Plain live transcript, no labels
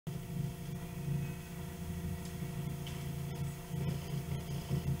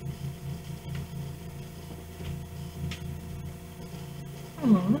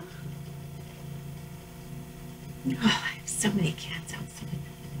Oh, I have so many cats outside.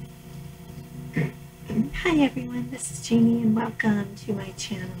 Hi everyone, this is Jeannie and welcome to my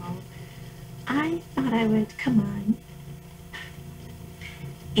channel. I thought I would come on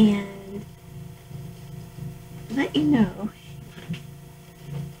and let you know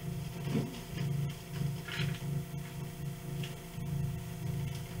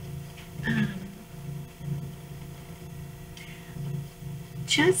um,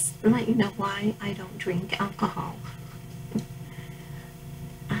 just let you know why I don't drink alcohol.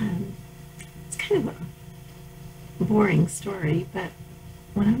 Um, it's kind of a boring story, but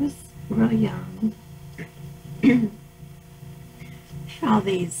when I was real young, I had all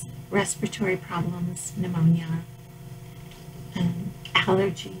these respiratory problems, pneumonia, and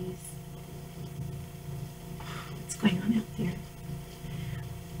allergies. What's going on out there?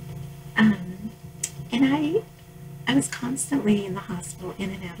 Um, and I was constantly in the hospital, in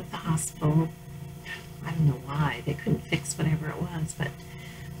and out of the hospital. I don't know why they couldn't fix whatever it was, but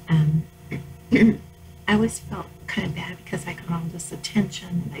um, I always felt kind of bad because I got all this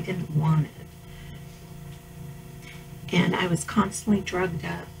attention and I didn't want it. And I was constantly drugged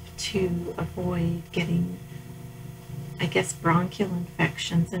up to avoid getting, I guess, bronchial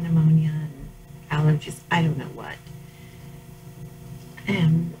infections and pneumonia and allergies. I don't know what.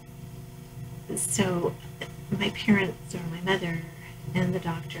 Um, so my parents or my mother and the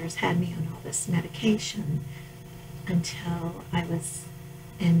doctors had me on all this medication until I was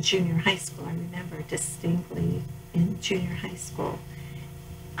in junior high school. I remember distinctly in junior high school.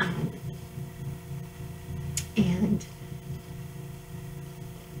 Um, and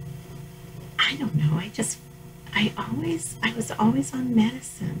I don't know, I was always on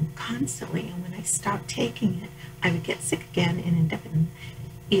medicine constantly. And when I stopped taking it, I would get sick again and end up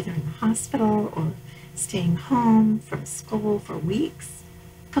either in the hospital or staying home from school for weeks,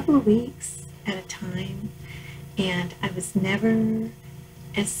 a couple of weeks at a time. And I was never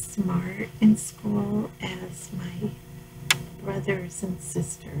as smart in school as my brothers and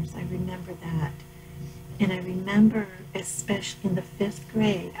sisters. I remember that. And I remember, especially in the fifth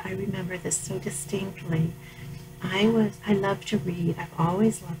grade, I remember this so distinctly. I love to read. I've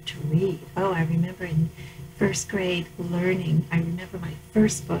always loved to read. Oh, I remember in first grade learning. I remember my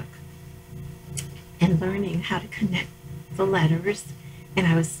first book and learning how to connect the letters, and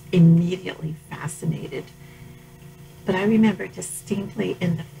I was immediately fascinated. But I remember distinctly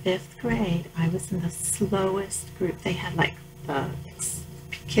in the fifth grade, I was in the slowest group. They had like the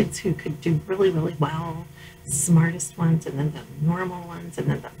kids who could do really, really well, smartest ones, and then the normal ones, and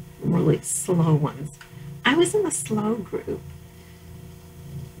then the really slow ones. I was in the slow group.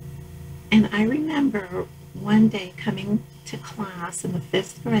 And I remember one day coming to class in the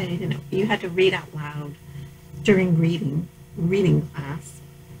fifth grade, and you had to read out loud during reading class.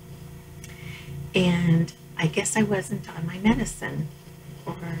 And I guess I wasn't on my medicine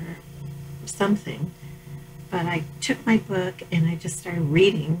or something, but I took my book and I just started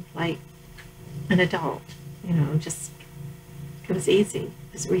reading like an adult, just it was easy.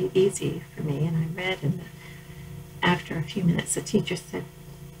 It was really easy for me, and I read, and after a few minutes, the teacher said,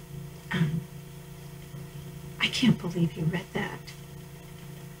 I can't believe you read that.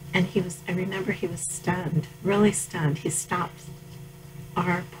 And I remember he was stunned, really stunned. He stopped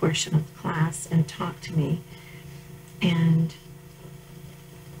our portion of the class and talked to me. And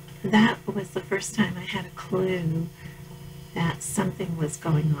that was the first time I had a clue that something was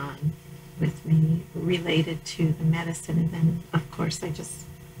going on with me related to the medicine. And then, of course, I just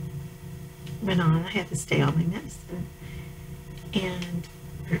went on. I had to stay on my medicine. And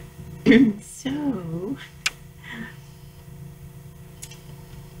so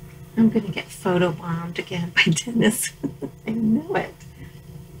I'm going to get photobombed again by Dennis. I know it.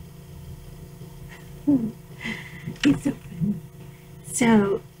 He's so funny.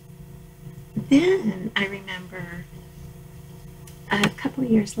 So then I remember a couple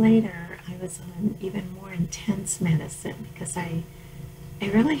of years later, I was on even more intense medicine because I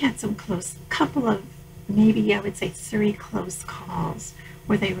really had some couple of, maybe I would say 3 close calls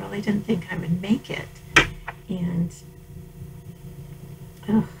where they really didn't think I would make it. And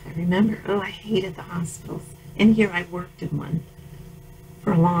I remember, I hated the hospitals. And here I worked in one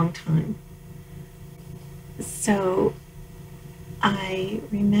for a long time. So I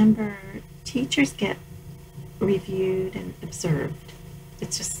remember teachers get reviewed and observed.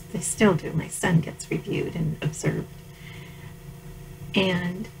 It's just, they still do. My son gets reviewed and observed.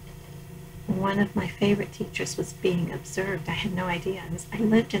 And one of my favorite teachers was being observed. I had no idea. I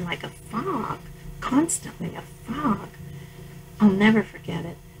lived in like a fog, constantly a fog. I'll never forget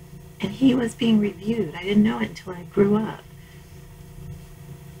it. And he was being reviewed. I didn't know it until I grew up.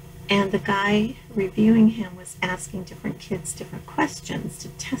 And the guy reviewing him was asking different kids different questions to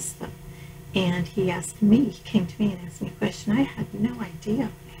test them. And he came to me and asked me a question. I had no idea.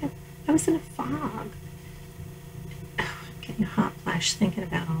 I was in a fog. Oh, I'm getting a hot flash thinking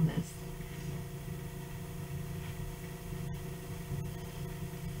about all this.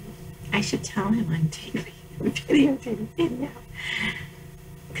 I should tell him I'm videotaping him now,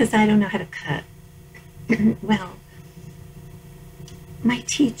 because I don't know how to cut. Well, my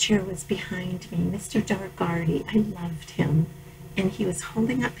teacher was behind me, Mr. Dargardi. I loved him, and he was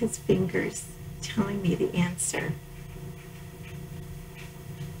holding up his fingers, telling me the answer.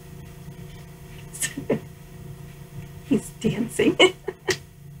 He's dancing.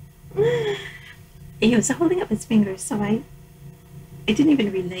 He was holding up his fingers, so I didn't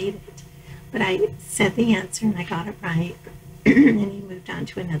even relate it, but I said the answer and I got it right, and he moved on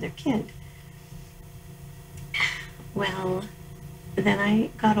to another kid. Well, then I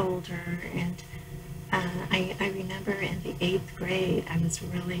got older, and I remember in the 8th grade I was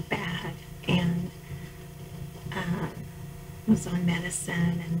really bad, and was on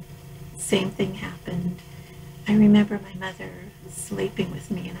medicine, and same thing happened. I remember my mother sleeping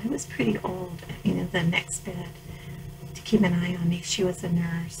with me, and I was pretty old, in the next bed to keep an eye on me. She was a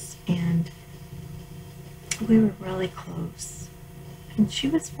nurse, and we were really close, and she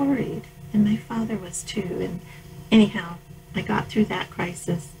was worried, and my father was too. And anyhow, I got through that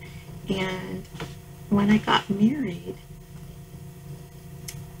crisis, and when I got married,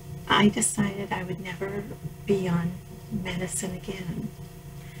 I decided I would never be on medicine again.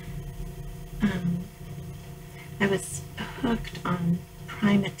 I was hooked on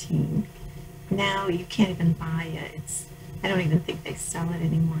Primatene. Now you can't even buy it. I don't even think they sell it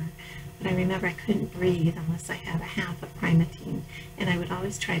anymore. But I remember I couldn't breathe unless I had a half of Primatene, and I would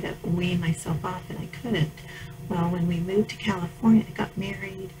always try to wean myself off, and I couldn't. Well, when we moved to California, I got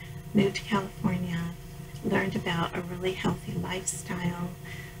married, moved to California, learned about a really healthy lifestyle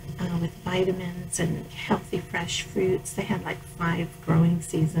with vitamins and healthy fresh fruits. They had like 5 growing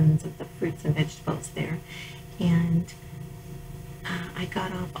seasons of the fruits and vegetables there. And I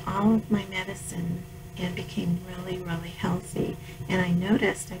got off all of my medicine and became really, really healthy. And I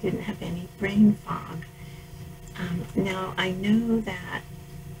noticed I didn't have any brain fog. Now, I know that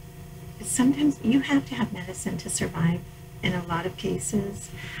sometimes you have to have medicine to survive in a lot of cases.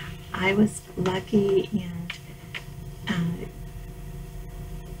 I was lucky, and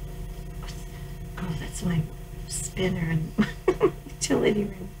oh, that's my spinner and utility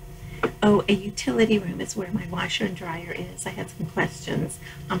room. Oh, a utility room is where my washer and dryer is. I had some questions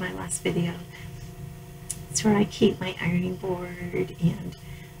on my last video. It's where I keep my ironing board, and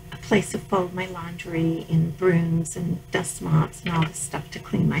a place to fold my laundry, and brooms and dust mops and all this stuff to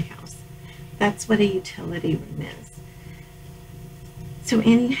clean my house. That's what a utility room is. So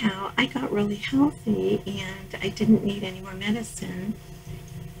anyhow, I got really healthy, and I didn't need any more medicine.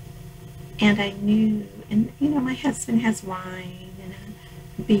 And I knew, and my husband has wine and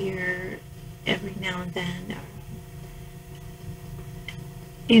a beer every now and then, or,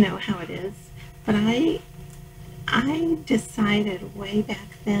 you know how it is. But I decided way back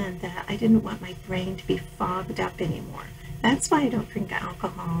then that I didn't want my brain to be fogged up anymore. That's why I don't drink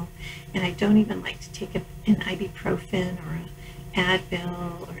alcohol, and I don't even like to take an ibuprofen or an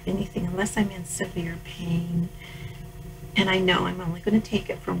Advil or anything unless I'm in severe pain. And I know I'm only going to take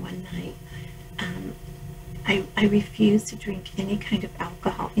it for one night. I refuse to drink any kind of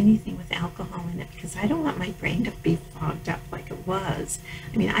alcohol, anything with alcohol in it, because I don't want my brain to be fogged up like it was.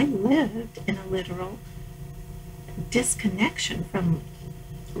 I mean, I lived in a literal disconnection from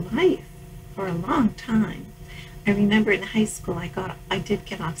life for a long time. I remember in high school I did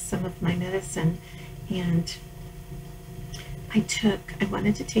get off some of my medicine, and I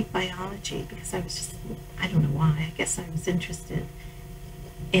wanted to take biology because I was just, I don't know why, I guess I was interested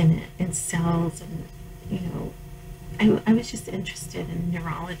in it, in cells, and I was just interested in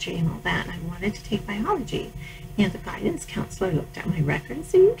neurology and all that, and I wanted to take biology. And the guidance counselor looked at my record and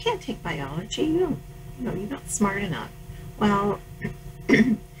said, "You can't take biology, you're not smart enough." Well,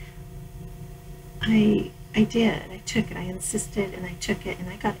 I did. I took it. I insisted, and I took it, and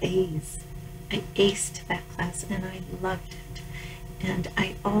I got A's. I aced that class, and I loved it. And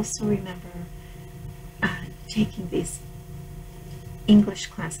I also remember taking these English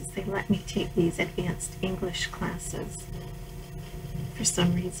classes. They let me take these advanced English classes for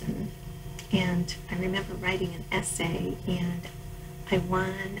some reason. And I remember writing an essay, and I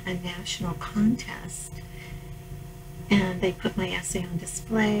won a national contest. And they put my essay on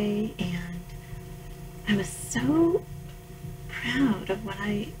display, and I was so proud of what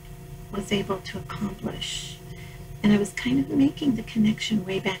I was able to accomplish. And I was kind of making the connection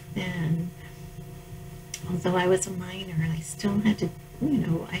way back then. Although I was a minor, I still had to,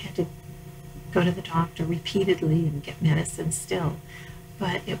 I had to go to the doctor repeatedly and get medicine still.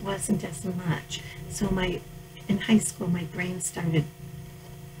 But it wasn't as much. So in high school, my brain started,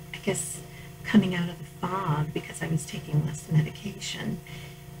 I guess, coming out of the fog because I was taking less medication.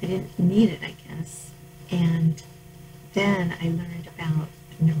 I didn't need it, I guess. And then I learned about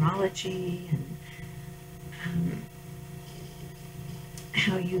neurology and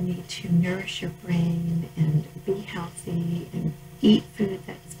how you need to nourish your brain and be healthy and eat food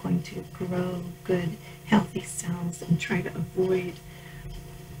that's going to grow good, healthy cells and try to avoid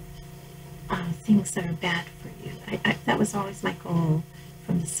things that are bad for you. That was always my goal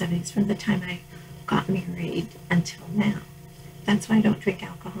from the 70s, from the time I got married until now. That's why I don't drink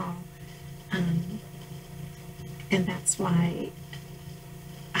alcohol. And that's why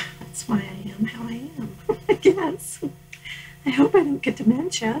I am how I am, I guess. I hope I don't get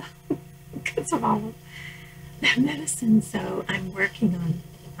dementia because of all of that medicine. So I'm working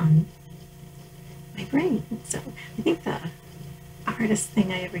on my brain. So I think the hardest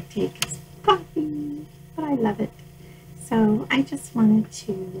thing I ever take is coffee, but I love it. So I just wanted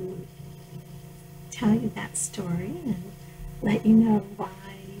to tell you that story and let you know why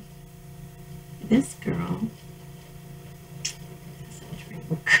this girl doesn't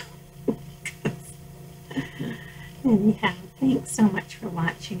drink. Anyhow, thanks so much for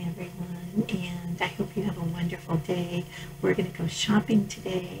watching, everyone, and I hope you have a wonderful day. We're going to go shopping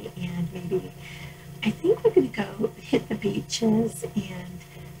today, and I think we're going to go hit the beaches and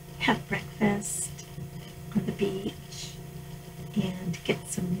have breakfast on the beach and get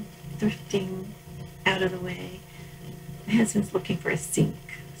some thrifting out of the way. My husband's looking for a sink,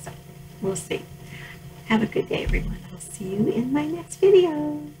 so we'll see. Have a good day, everyone. I'll see you in my next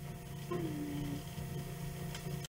video.